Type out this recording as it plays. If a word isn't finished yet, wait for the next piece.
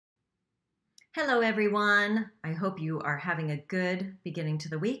Hello, everyone. I hope you are having a good beginning to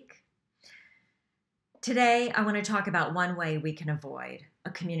the week. Today, I want to talk about one way we can avoid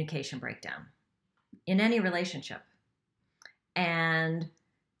a communication breakdown in any relationship. And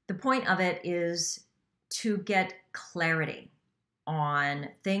the point of it is to get clarity on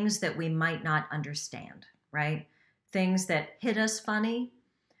things that we might not understand, right? Things that hit us funny.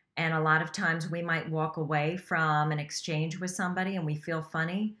 And a lot of times we might walk away from an exchange with somebody and we feel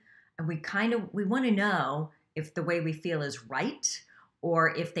funny. And we want to know if the way we feel is right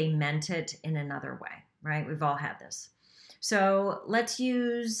or if they meant it in another way, right? We've all had this. So let's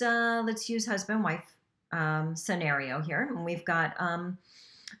use husband wife scenario here, and we've got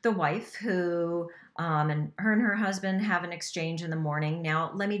the wife who and her husband have an exchange in the morning.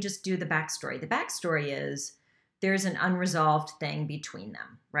 Now, let me just do the backstory. The backstory is there's an unresolved thing between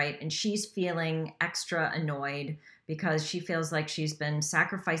them, right? And she's feeling extra annoyed because she feels like she's been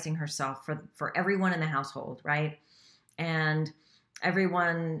sacrificing herself for everyone in the household, right? And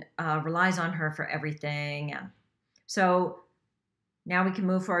everyone relies on her for everything. And so now we can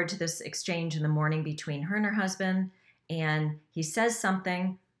move forward to this exchange in the morning between her and her husband. And he says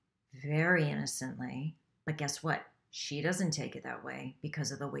something very innocently, but guess what? She doesn't take it that way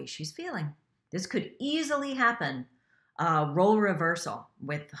because of the way she's feeling. This could easily happen. Role reversal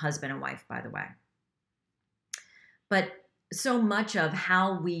with husband and wife, by the way. But so much of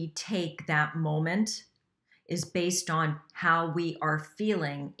how we take that moment is based on how we are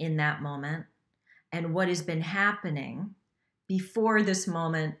feeling in that moment and what has been happening before this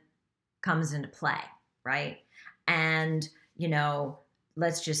moment comes into play, right? And,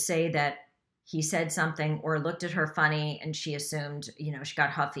 let's just say that he said something or looked at her funny and she assumed, she got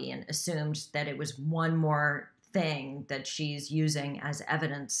huffy and assumed that it was one more thing that she's using as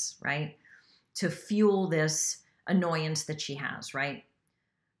evidence, right? To fuel this annoyance that she has, right?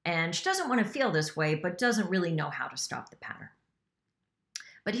 And she doesn't want to feel this way, but doesn't really know how to stop the pattern.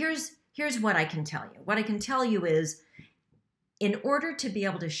 But here's what I can tell you. What I can tell you is, in order to be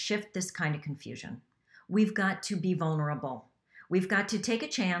able to shift this kind of confusion, we've got to be vulnerable. We've got to take a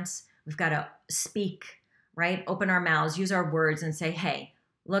chance. We've got to speak, right? Open our mouths, use our words and say, hey,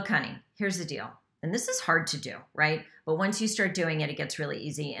 look, honey, here's the deal. And this is hard to do, right? But once you start doing it, it gets really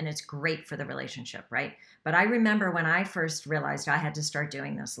easy and it's great for the relationship, right? But I remember when I first realized I had to start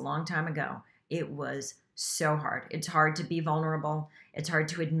doing this a long time ago, it was so hard. It's hard to be vulnerable. It's hard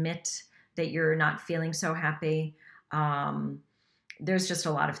to admit that you're not feeling so happy. There's just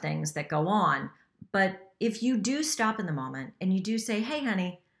a lot of things that go on. But if you do stop in the moment and you do say, hey,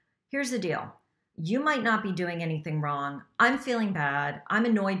 honey, here's the deal. You might not be doing anything wrong. I'm feeling bad. I'm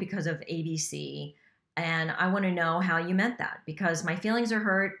annoyed because of ABC. And I want to know how you meant that because my feelings are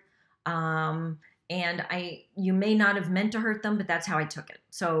hurt. And you may not have meant to hurt them, but that's how I took it.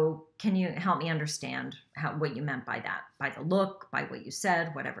 So can you help me understand what you meant by that, by the look, by what you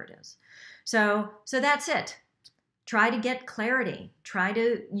said, whatever it is. So that's it. Try to get clarity. Try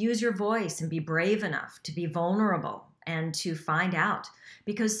to use your voice and be brave enough to be vulnerable and to find out.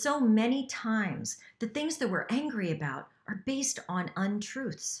 Because so many times the things that we're angry about are based on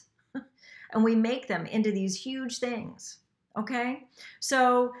untruths. And we make them into these huge things. Okay?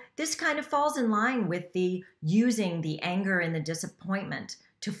 So this kind of falls in line with the using the anger and the disappointment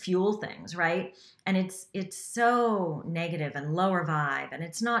to fuel things, right? And it's so negative and lower vibe, and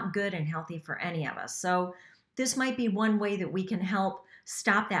it's not good and healthy for any of us. So this might be one way that we can help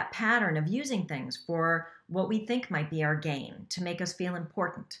stop that pattern of using things for what we think might be our gain, to make us feel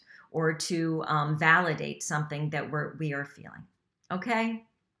important or to validate something that we are feeling. Okay?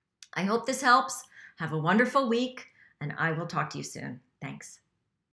 I hope this helps. Have a wonderful week, and I will talk to you soon. Thanks.